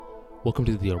Welcome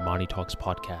to the Armani Talks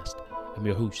podcast. I'm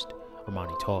your host,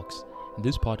 Armani Talks. In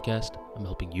this podcast, I'm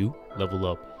helping you level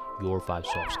up your 5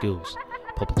 soft skills: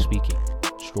 public speaking,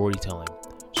 storytelling,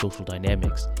 social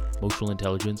dynamics, emotional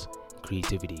intelligence, and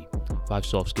creativity. 5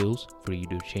 soft skills for you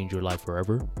to change your life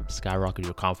forever, skyrocket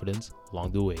your confidence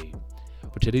along the way.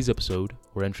 For today's episode,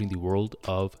 we're entering the world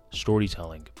of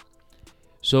storytelling.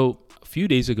 So, a few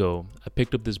days ago, I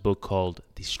picked up this book called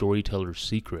The Storyteller's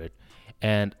Secret,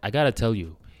 and I gotta tell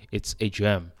you, it's a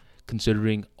gem,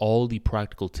 considering all the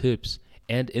practical tips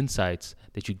and insights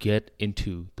that you get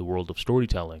into the world of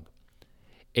storytelling.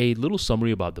 A little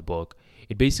summary about the book: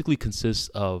 it basically consists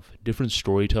of different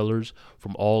storytellers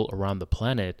from all around the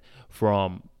planet,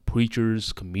 from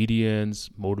preachers, comedians,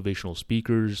 motivational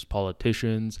speakers,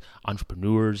 politicians,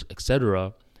 entrepreneurs,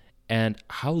 etc., and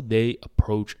how they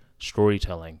approach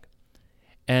storytelling.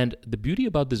 And the beauty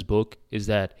about this book is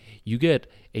that you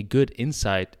get a good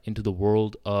insight into the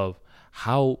world of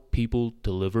how people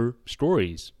deliver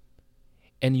stories.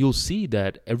 And you'll see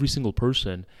that every single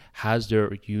person has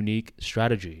their unique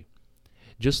strategy.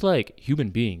 Just like human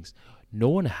beings, no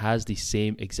one has the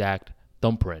same exact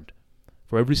thumbprint.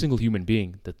 For every single human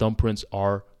being, the thumbprints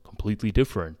are completely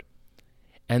different.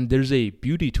 And there's a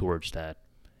beauty towards that.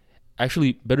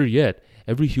 Actually, better yet,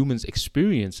 every human's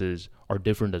experiences are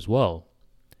different as well.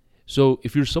 So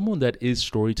if you're someone that is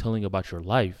storytelling about your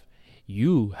life,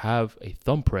 you have a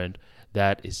thumbprint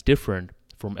that is different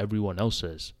from everyone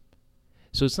else's.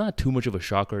 So it's not too much of a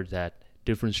shocker that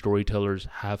different storytellers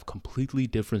have completely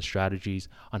different strategies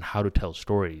on how to tell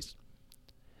stories.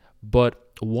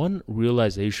 But one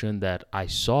realization that I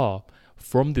saw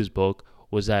from this book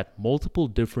was that multiple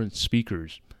different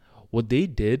speakers, what they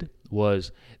did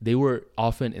was they were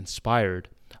often inspired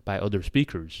by other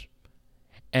speakers.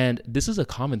 And this is a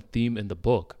common theme in the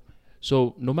book.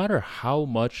 So no matter how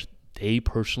much they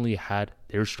personally had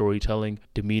their storytelling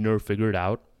demeanor figured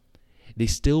out, they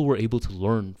still were able to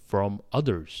learn from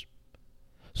others.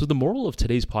 So the moral of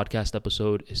today's podcast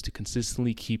episode is to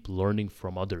consistently keep learning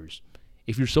from others.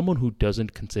 If you're someone who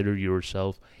doesn't consider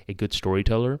yourself a good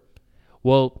storyteller,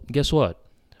 well, guess what?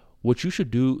 What you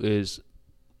should do is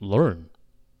learn.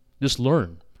 Just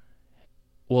learn.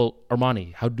 Well,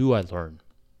 Armani, how do I learn?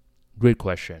 Great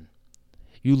question.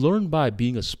 You learn by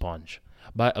being a sponge,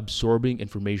 by absorbing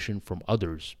information from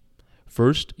others.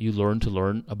 First, you learn to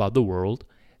learn about the world.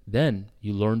 Then,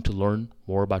 you learn to learn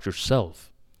more about yourself.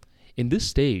 In this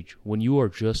stage, when you are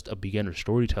just a beginner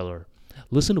storyteller,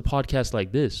 listen to podcasts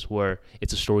like this, where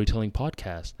it's a storytelling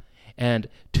podcast. And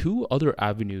 2 other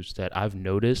avenues that I've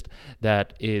noticed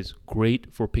that is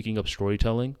great for picking up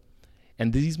storytelling,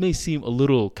 and these may seem a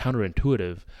little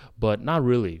counterintuitive, but not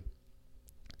really.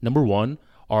 Number 1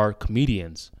 are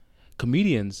comedians.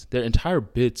 Comedians, their entire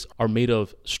bits are made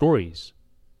of stories.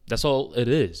 That's all it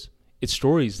is. It's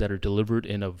stories that are delivered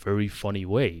in a very funny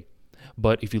way.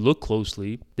 But if you look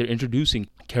closely, they're introducing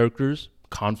characters,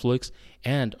 conflicts,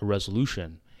 and a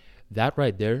resolution. That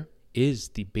right there is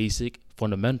the basic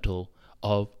fundamental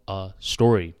of a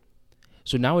story.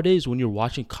 So nowadays, when you're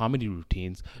watching comedy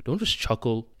routines, don't just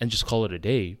chuckle and just call it a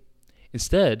day.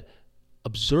 Instead,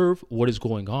 observe what is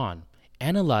going on.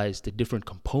 Analyze the different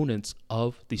components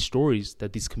of the stories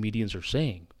that these comedians are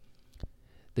saying.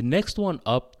 The next one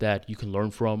up that you can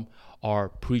learn from are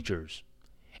preachers.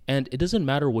 And it doesn't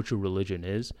matter what your religion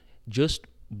is, just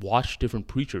watch different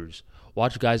preachers.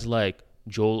 Watch guys like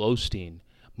Joel Osteen,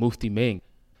 Mufti Menk,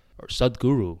 or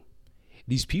Sadhguru.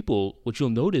 These people, what you'll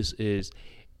notice is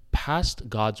past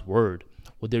God's word,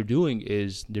 what they're doing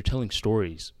is they're telling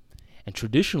stories. And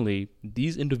traditionally,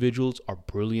 these individuals are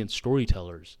brilliant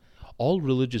storytellers. All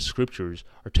religious scriptures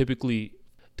are typically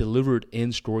delivered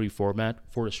in story format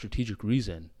for a strategic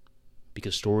reason,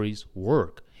 because stories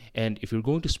work. And if you're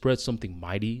going to spread something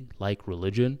mighty like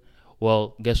religion,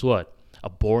 well, guess what? A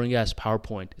boring ass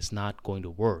PowerPoint is not going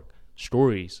to work.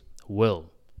 Stories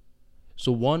will.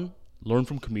 So 1, learn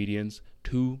from comedians.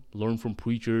 2, learn from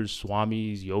preachers,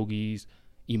 swamis, yogis,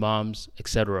 imams,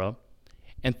 etc.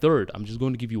 And 3rd, I'm just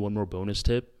going to give you one more bonus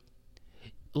tip.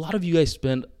 A lot of you guys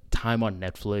spend time on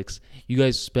Netflix. You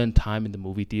guys spend time in the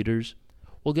movie theaters.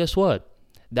 Well, guess what?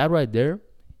 That right there,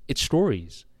 it's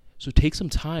stories. So take some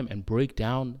time and break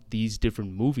down these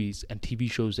different movies and TV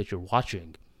shows that you're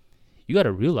watching. You got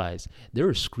to realize there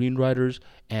are screenwriters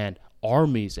and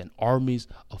armies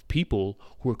of people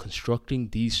who are constructing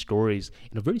these stories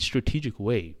in a very strategic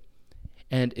way.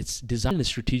 And it's designed in a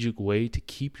strategic way to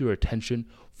keep your attention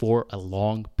for a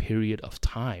long period of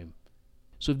time.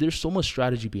 So if there's so much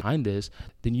strategy behind this,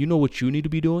 then you know what you need to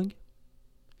be doing?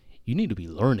 You need to be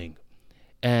learning.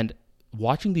 And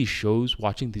watching these shows,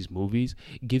 watching these movies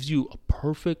gives you a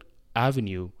perfect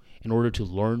avenue in order to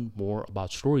learn more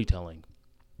about storytelling.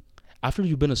 After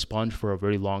you've been a sponge for a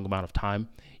very long amount of time,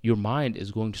 your mind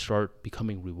is going to start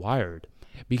becoming rewired,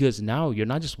 because now you're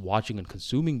not just watching and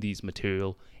consuming these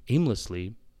material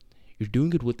aimlessly, you're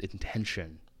doing it with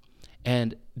intention.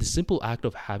 And the simple act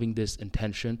of having this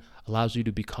intention allows you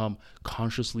to become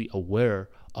consciously aware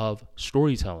of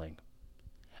storytelling.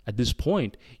 At this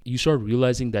point, you start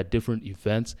realizing that different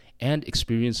events and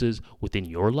experiences within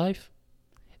your life,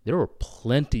 there are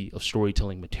plenty of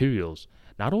storytelling materials,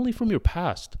 not only from your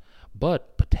past,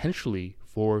 but potentially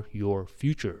for your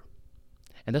future.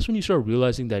 And that's when you start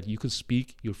realizing that you can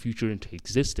speak your future into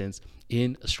existence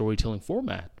in a storytelling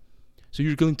format. So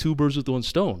you're killing two birds with one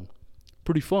stone.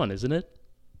 Pretty fun, isn't it?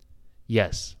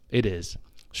 Yes, it is.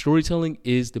 Storytelling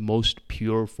is the most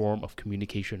pure form of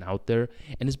communication out there,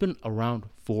 and it's been around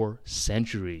for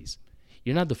centuries.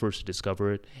 You're not the first to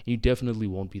discover it, and you definitely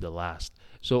won't be the last.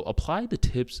 So apply the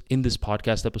tips in this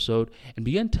podcast episode and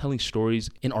begin telling stories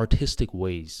in artistic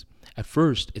ways. At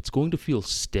first, it's going to feel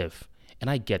stiff, and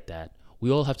I get that. We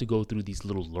all have to go through these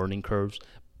little learning curves.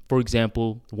 For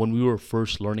example, when we were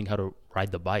first learning how to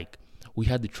ride the bike, we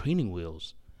had the training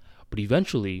wheels. But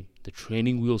eventually, the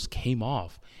training wheels came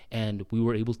off, and we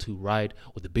were able to ride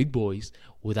with the big boys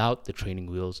without the training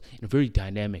wheels in a very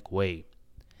dynamic way.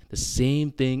 The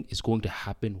same thing is going to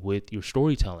happen with your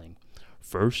storytelling.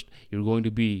 First, you're going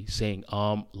to be saying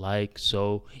like,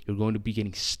 so. You're going to be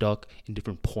getting stuck in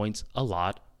different points a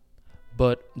lot,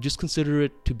 but just consider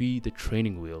it to be the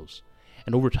training wheels.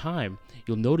 And over time,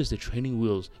 you'll notice the training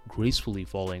wheels gracefully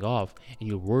falling off, and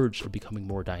your words are becoming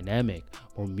more dynamic,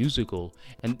 more musical,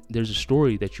 and there's a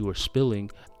story that you are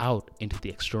spilling out into the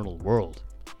external world.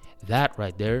 That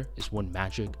right there is when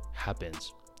magic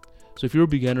happens. So if you're a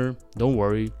beginner, don't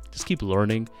worry, just keep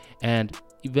learning and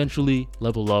eventually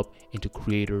level up into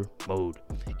creator mode.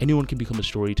 Anyone can become a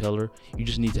storyteller. You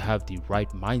just need to have the right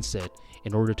mindset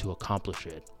in order to accomplish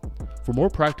it. For more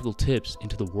practical tips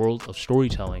into the world of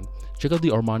storytelling, check out the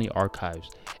Armani Archives,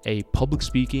 a public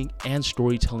speaking and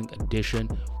storytelling edition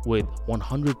with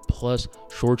 100 plus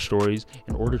short stories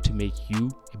in order to make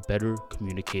you a better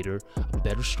communicator, a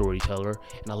better storyteller,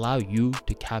 and allow you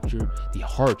to capture the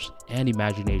hearts and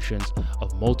imaginations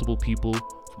of multiple people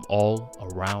from all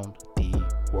around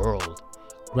the world.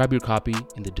 Grab your copy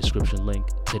in the description link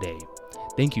today.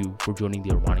 Thank you for joining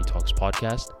the Armani Talks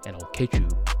podcast, and I'll catch you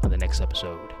on the next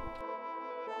episode.